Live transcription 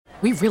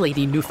We really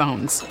need new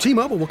phones.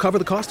 T-Mobile will cover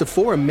the cost of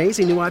 4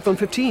 amazing new iPhone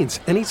 15s,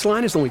 and each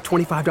line is only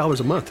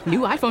 $25 a month. New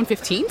iPhone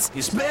 15s?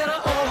 It's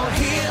better over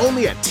here.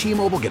 Only at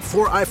T-Mobile, get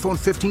 4 iPhone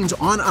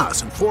 15s on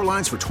us and 4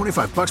 lines for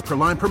 $25 per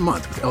line per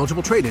month with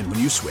eligible trade-in when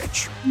you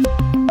switch.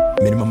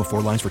 Minimum of 4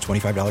 lines for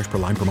 $25 per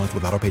line per month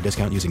with autopay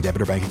discount using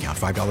debit or bank account.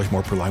 $5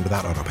 more per line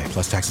without autopay,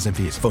 plus taxes and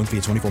fees. Phone fee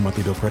at 24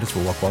 monthly bill credits for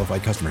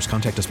well-qualified customers.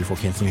 Contact us before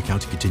canceling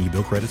account to continue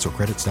bill credits or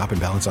credit stop and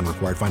balance on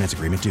required finance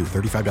agreement due.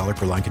 $35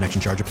 per line connection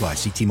charge applies.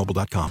 See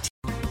T-Mobile.com.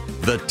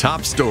 The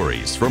top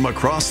stories from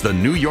across the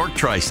New York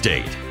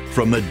tri-state.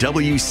 From the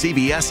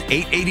WCBS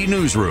 880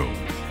 newsroom,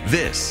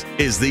 this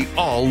is the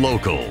All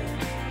Local.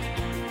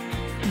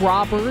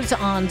 Robbers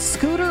on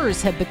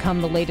scooters have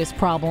become the latest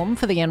problem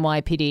for the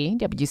NYPD.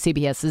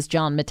 WCBS's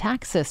John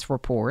Metaxas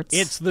reports.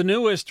 It's the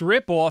newest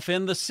ripoff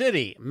in the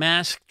city.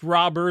 Masked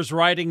robbers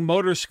riding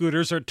motor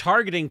scooters are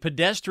targeting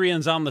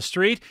pedestrians on the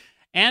street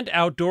and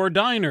outdoor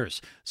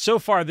diners. So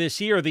far this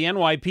year, the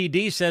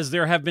NYPD says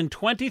there have been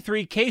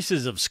 23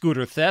 cases of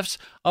scooter thefts,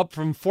 up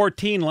from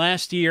 14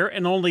 last year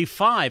and only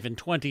 5 in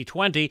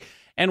 2020.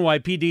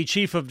 NYPD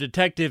Chief of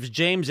Detectives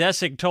James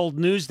Essig told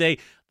Newsday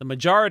the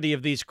majority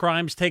of these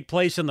crimes take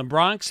place in the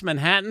Bronx,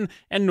 Manhattan,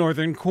 and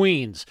northern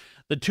Queens.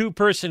 The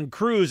 2-person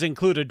crews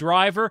include a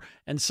driver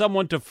and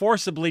someone to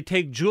forcibly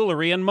take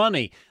jewelry and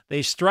money.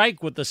 They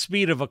strike with the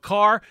speed of a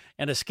car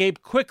and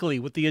escape quickly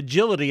with the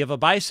agility of a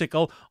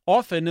bicycle,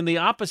 often in the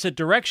opposite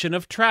direction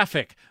of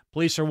traffic.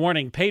 Police are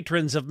warning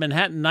patrons of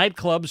Manhattan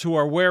nightclubs who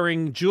are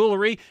wearing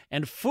jewelry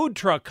and food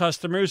truck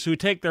customers who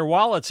take their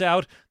wallets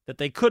out that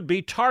they could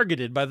be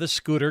targeted by the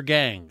scooter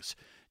gangs.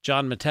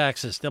 John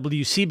Metaxas,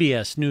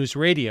 WCBS News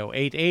Radio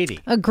 880.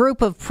 A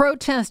group of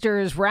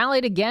protesters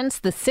rallied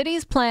against the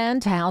city's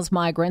plan to house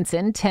migrants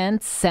in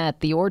tents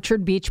at the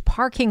Orchard Beach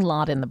parking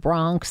lot in the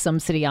Bronx. Some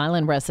City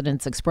Island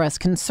residents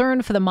expressed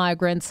concern for the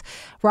migrants.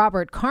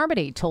 Robert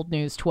Carmody told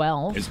News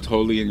 12. It's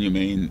totally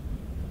inhumane.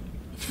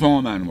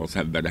 Farm animals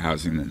have better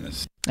housing than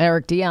this.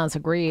 Eric Diaz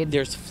agreed.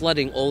 There's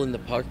flooding all in the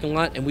parking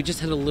lot, and we just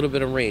had a little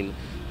bit of rain.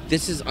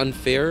 This is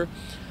unfair.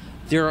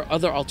 There are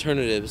other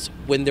alternatives.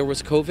 When there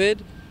was COVID,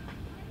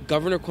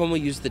 Governor Cuomo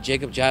used the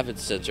Jacob Javits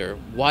Center.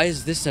 Why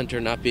is this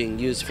center not being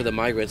used for the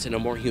migrants in a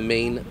more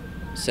humane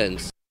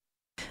sense?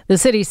 The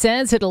city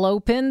says it'll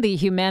open the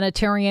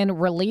Humanitarian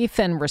Relief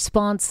and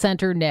Response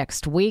Center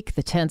next week.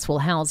 The tents will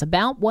house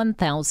about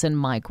 1,000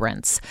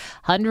 migrants.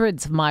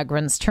 Hundreds of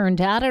migrants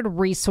turned out at a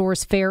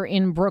resource fair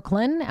in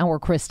Brooklyn. Our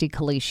Christy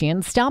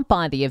Kalishian stopped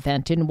by the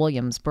event in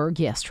Williamsburg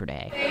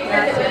yesterday.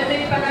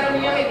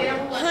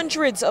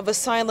 Hundreds of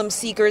asylum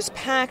seekers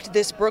packed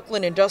this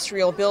Brooklyn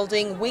industrial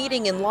building,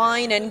 waiting in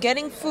line and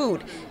getting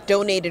food,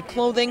 donated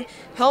clothing,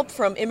 help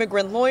from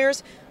immigrant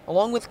lawyers,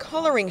 along with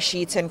coloring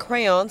sheets and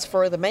crayons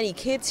for the many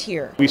kids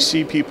here. We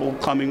see people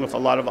coming with a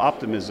lot of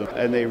optimism,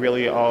 and they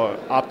really are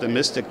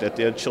optimistic that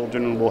their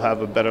children will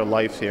have a better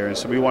life here. And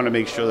so we want to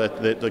make sure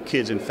that the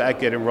kids, in fact,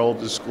 get enrolled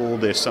in school.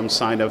 There's some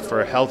sign up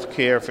for health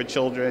care for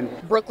children.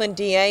 Brooklyn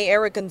DA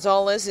Eric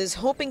Gonzalez is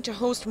hoping to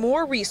host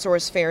more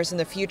resource fairs in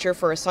the future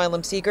for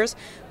asylum seekers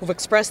who've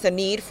expressed the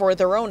need for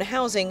their own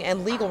housing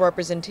and legal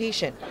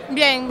representation.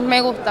 Bien,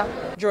 me gusta.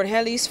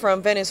 Jorgelis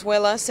from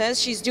Venezuela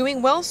says she's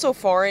doing well so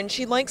far and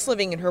she likes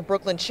living in her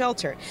Brooklyn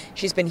shelter.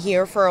 She's been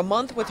here for a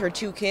month with her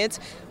 2 kids,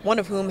 one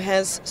of whom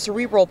has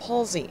cerebral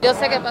palsy.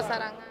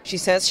 She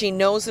says she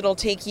knows it'll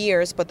take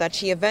years, but that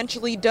she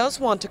eventually does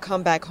want to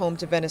come back home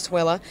to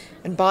Venezuela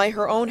and buy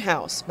her own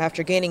house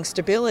after gaining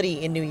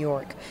stability in New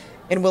York.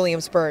 In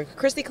Williamsburg,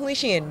 Christy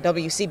Kalishian,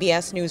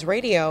 WCBS News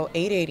Radio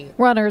 880.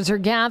 Runners are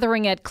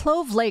gathering at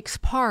Clove Lakes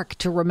Park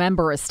to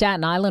remember a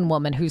Staten Island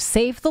woman who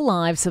saved the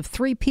lives of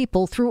 3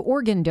 people through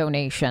organ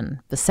donation.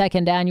 The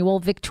second annual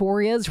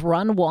Victoria's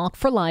Run Walk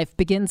for Life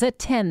begins at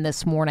 10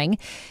 this morning.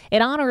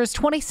 It honors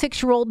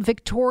 26-year-old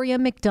Victoria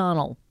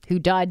McDonald, who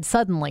died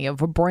suddenly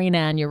of a brain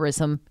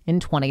aneurysm in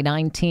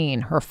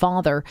 2019. Her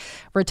father,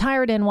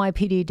 retired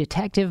NYPD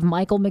Detective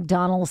Michael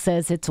McDonald,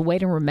 says it's a way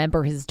to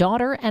remember his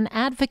daughter and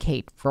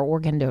advocate for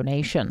organ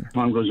donation.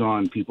 Time goes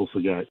on, people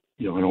forget.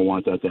 I don't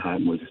want that to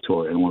happen with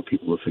Victoria. I don't want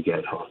people to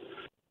forget her.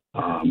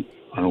 I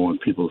don't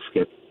want people to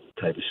forget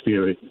the type of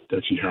spirit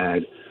that she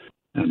had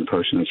and the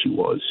person that she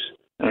was.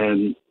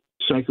 And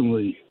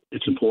secondly,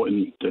 it's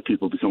important that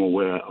people become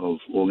aware of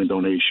organ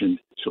donation.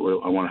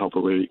 So I want to help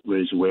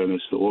raise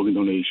awareness for organ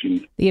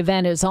donation. The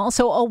event is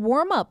also a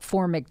warm-up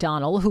for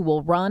McDonald, who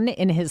will run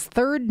in his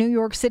 3rd New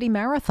York City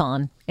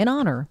Marathon in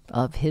honor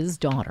of his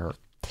daughter.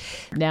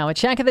 Now, a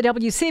check of the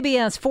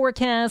WCBS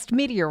forecast.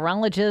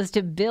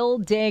 Meteorologist Bill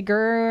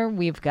Dager.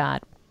 We've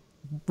got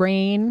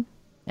rain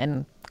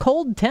and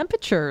cold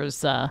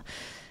temperatures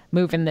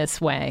moving this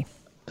way.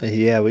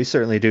 Yeah, we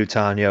certainly do,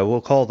 Tanya. We'll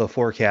call the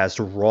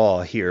forecast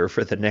raw here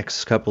for the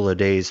next couple of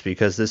days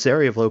because this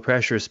area of low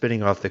pressure is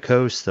spinning off the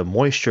coast. The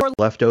moisture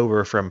left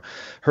over from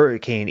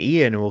Hurricane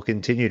Ian will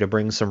continue to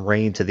bring some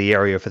rain to the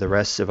area for the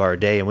rest of our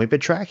day. And we've been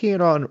tracking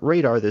it on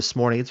radar this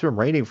morning. It's been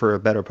raining for a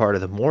better part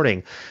of the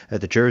morning at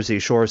the Jersey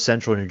Shore,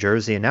 central New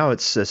Jersey. And now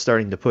it's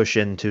starting to push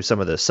into some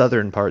of the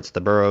southern parts of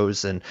the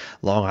boroughs and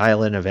Long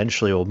Island.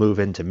 Eventually will move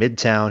into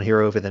Midtown here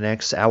over the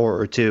next hour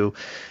or two.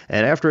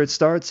 And after it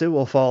starts, it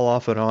will fall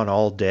off and on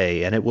all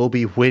day, and it will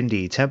be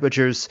windy.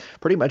 Temperatures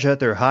pretty much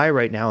at their high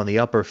right now in the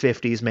upper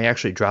 50s, may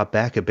actually drop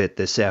back a bit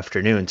this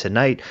afternoon.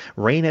 Tonight,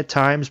 rain at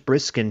times,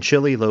 brisk and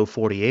chilly, low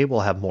 48. We'll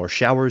have more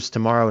showers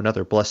tomorrow,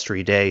 another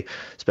blustery day,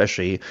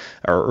 especially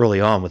early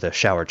on with a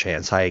shower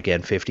chance, high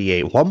again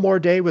 58. One more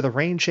day with a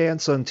rain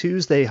chance on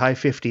Tuesday, high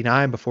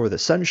 59 before the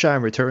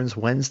sunshine returns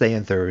Wednesday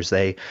and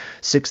Thursday,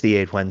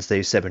 68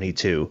 Wednesday,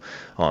 72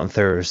 on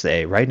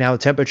Thursday. Right now,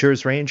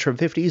 temperatures range from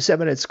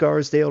 57 at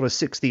Scarsdale to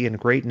 60 in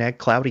Great Neck,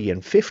 cloudy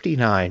and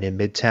 59 in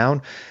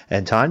Midtown.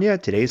 And Tanya,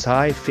 today's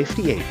high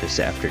 58 this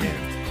afternoon.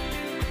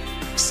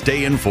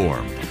 Stay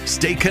informed.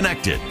 Stay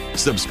connected.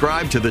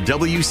 Subscribe to the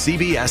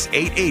WCBS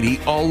 880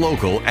 All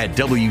Local at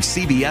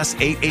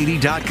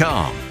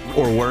WCBS880.com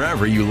or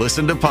wherever you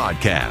listen to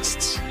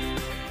podcasts.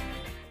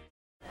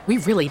 We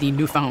really need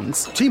new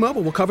phones.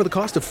 T-Mobile will cover the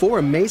cost of 4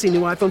 amazing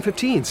new iPhone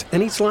 15s,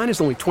 and each line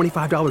is only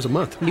 $25 a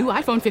month. New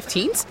iPhone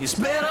 15s? It's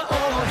better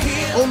over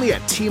here. Only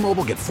at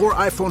T-Mobile, get 4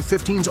 iPhone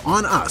 15s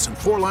on us and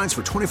 4 lines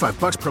for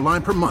 $25 per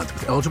line per month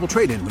with eligible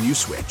trade-in when you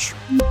switch.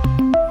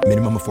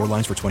 Minimum of 4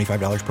 lines for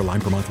 $25 per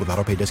line per month with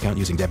autopay discount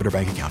using debit or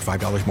bank account.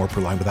 $5 more per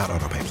line without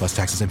autopay, plus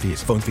taxes and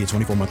fees. Phone fee at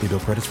 24 monthly bill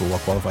credits for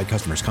well-qualified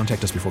customers.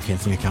 Contact us before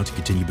canceling account to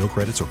continue bill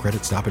credits or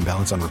credit stop and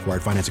balance on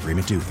required finance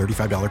agreement due.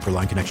 $35 per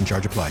line connection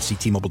charge applies. See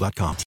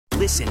T-Mobile.com.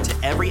 Listen to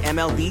every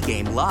MLB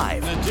game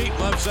live. In the deep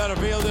left center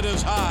field, it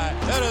is high,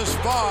 it is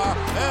far,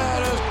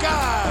 it is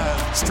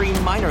gone.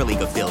 Stream minor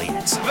league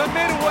affiliates. The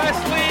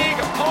Midwest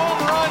League home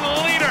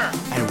run leader.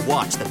 And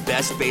watch the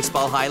best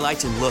baseball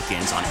highlights and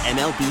look-ins on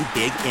MLB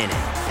Big Inning.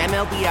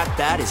 MLB At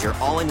Bat is your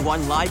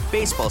all-in-one live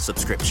baseball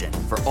subscription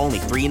for only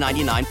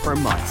 $3.99 per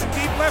month.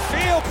 Deep left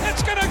field,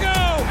 it's gonna go.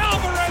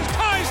 Alvarez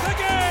ties the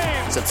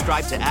game.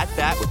 Subscribe to At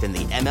Bat within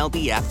the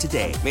MLB app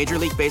today. Major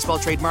League Baseball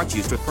trademarks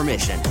used with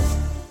permission.